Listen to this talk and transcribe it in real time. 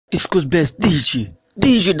East Coast best DJ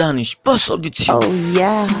Danish, pass up the tune. Oh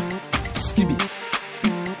yeah. Skibby.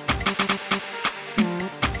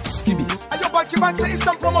 Are you back to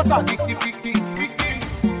Eastern promoters? The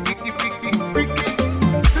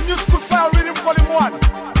new school fire reading volume 1.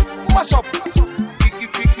 Mash up.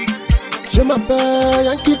 Je m'appelle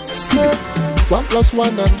Yankee Skip.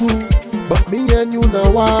 1+1 are 2, but me and you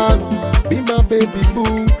now one. Be my baby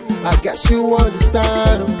boo, I guess you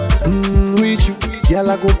understand. With you,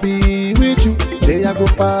 girl I go be with you. Say I go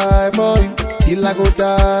fight for you, till I go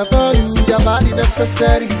die for you. See your body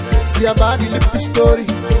necessary, see your body lippy story.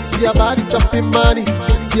 See your body chopping money,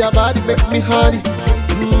 see your body make me honey.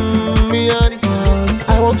 Me honey.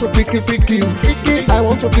 I want to freaky you, I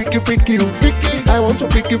want to freaky you, I want to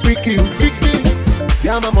freaky you.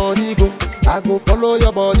 Where my money go, I go follow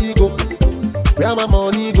your body go. Where my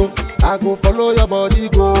money go, I go follow your body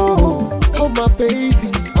go. Oh my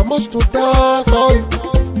baby, I must to die for you.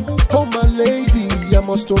 Oh my lady, I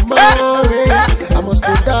must to marry. I must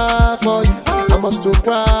to die for you. I must to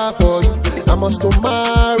cry for you. I must to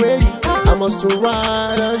marry you. I must to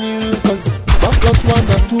ride on you. 'Cause 1+1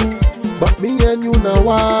 are 2, but me and you now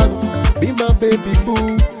one. Be my baby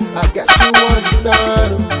boo, I guess you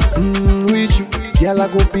understand. With you, girl I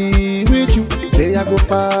go be with you. Say I go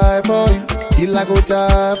fight for you, till I go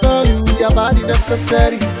die for you. See your body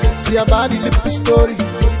necessary, see your body lippy story.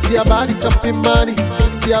 See your body chopping money,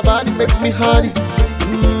 see your body make me honey.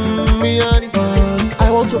 Me honey. I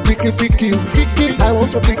want to freaky you, I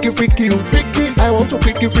want to freaky you, I want to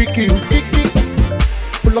freaky you.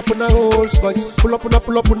 Pull up on a Rolls Royce, pull up on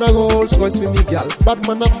a Rolls Royce for me, girl. Bad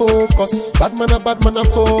man a focus, bad man a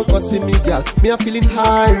focus for me, girl. Me a feeling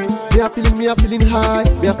high, me a feeling high.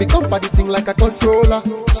 Me a pick up body thing like a controller,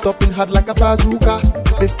 stopping hard like a bazooka,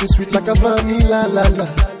 tasting sweet like a vanilla, la la,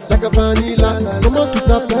 like a vanilla. No more to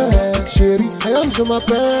the pain, chérie. I am je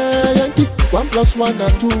m'appelle Yankee. 1+1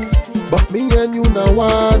 are 2, but me and you now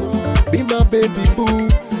one. Be my baby boo,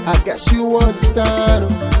 I guess you understand.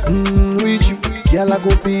 With you, girl I go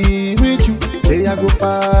be with you. Say I go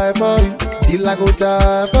fight for you, till I go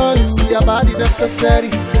die for you. See your body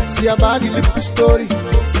necessary, see your body lippy story.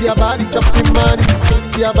 See your body chopping money,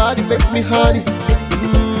 see your body make me honey.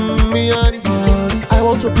 Me honey. I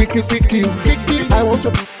want to freaky you, I want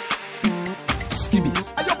to Skibby.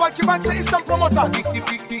 Are you back to Eastern promoters?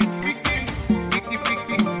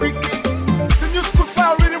 The new school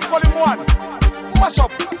fire reading volume 1. Mash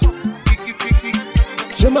up.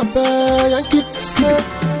 Je m'appelle Yankee Skip.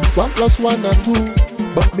 1+1 are 2,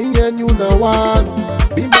 but me and you now one.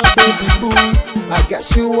 Be my baby boo, I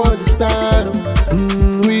guess you understand.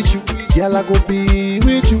 With you, girl I go be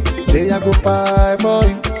with you. Say I go fight for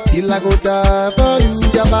you, till I go die for you.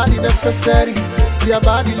 See your body necessary, see your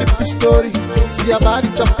body lippy story. See your body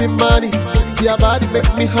chopping money, see your body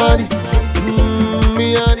make me honey.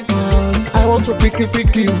 Me honey. I want to freaky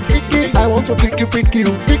you, I want to freaky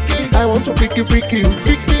you, I want to freaky you.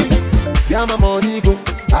 Where my money go,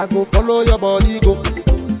 I go follow your body go.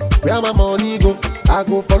 Where my money go, I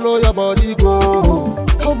go follow your body go.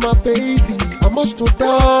 Oh my baby, I must to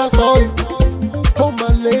die for you. Oh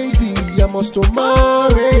my lady, I must to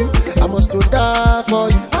marry you. I must to die for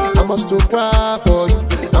you. I must to cry for you.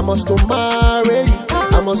 I must to marry you.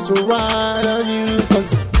 I must to ride on you.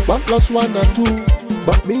 'Cause 1+1 are 2,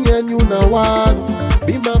 but me and you now one.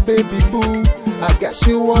 Be my baby boo, I guess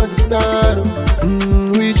you understand.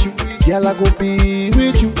 With you, girl I go be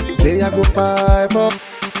with you. Say I go fight for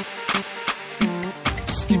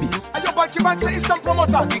Skibby. Are you back to Eastern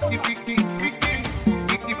promoters?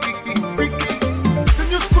 The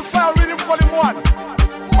new school fire reading volume 1.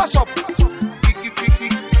 Mash up.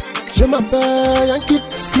 Je m'appelle Yankee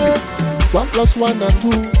Skip. 1+1 are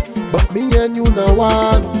 2, but me and you now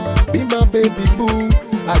one. Be my baby boo,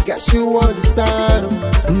 I guess you understand.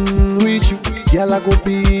 With you, girl I go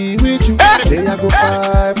be with you. Say I go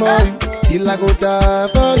fight for you, till I go die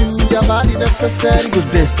for you. See your body necessary, East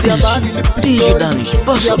Coast best see your body lippy DJ story. Danish, See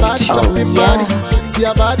pass your up the body tune. chopping money, see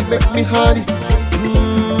your body make me honey.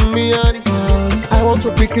 Me honey. I want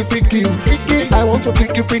to freaky you, I want to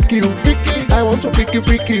freaky you, I want to freaky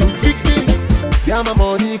you. Where my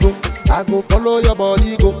money go, I go follow your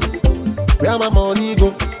body go. Where my money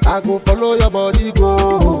go, I go follow your body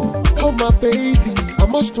go. Oh my baby, I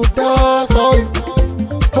must to die for you.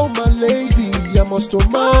 Oh my lady, I must to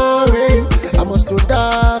marry you. I must to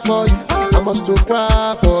die for you. I must to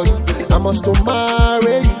cry for you. I must to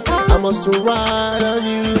marry you. I must to ride on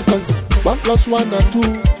you. 'Cause 1+1 are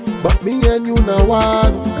 2, but me and you now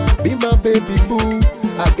one. Be my baby boo,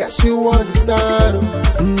 I guess you understand.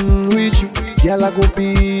 With you, girl I go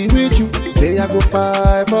be with you. Say I go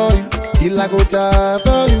fight for you, till I go die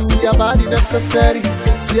for you. See your body necessary,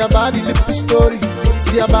 see your body lip story,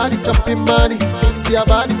 see your body chopping money, see your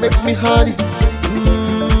body make me honey,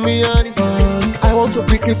 me honey. I want to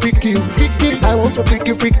freaky you, I want to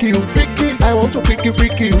freaky you, I want to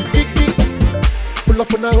freaky you, Pull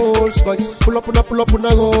up on a Rolls Royce, pull up on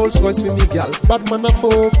a Rolls Royce for me, gal. Bad man a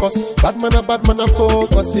focus, bad man a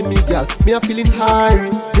focus for me, gal. Me a feeling high,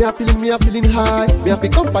 me a feeling high. Me a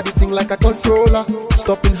become body thing like a controller,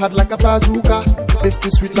 stopping hard like a bazooka,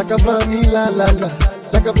 tasting sweet like a vanilla, la la,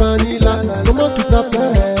 like a vanilla. Come on to the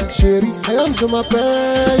bed, chérie, I am je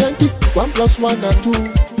m'appelle Yankee. 1+1 are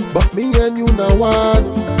 2, but me and you now one.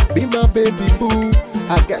 Be my baby boo,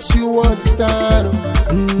 I guess you understand.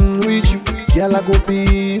 With you, girl I go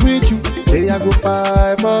be with you. Say I go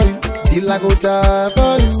fight for you, till I go die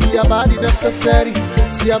for you. See your body necessary,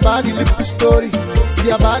 see your body lip story, see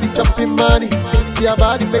your body chopping money, see your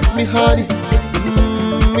body make me honey,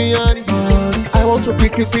 me honey. I want to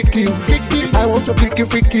freaky you, I want to freaky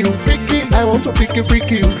you, I want to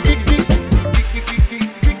freaky you.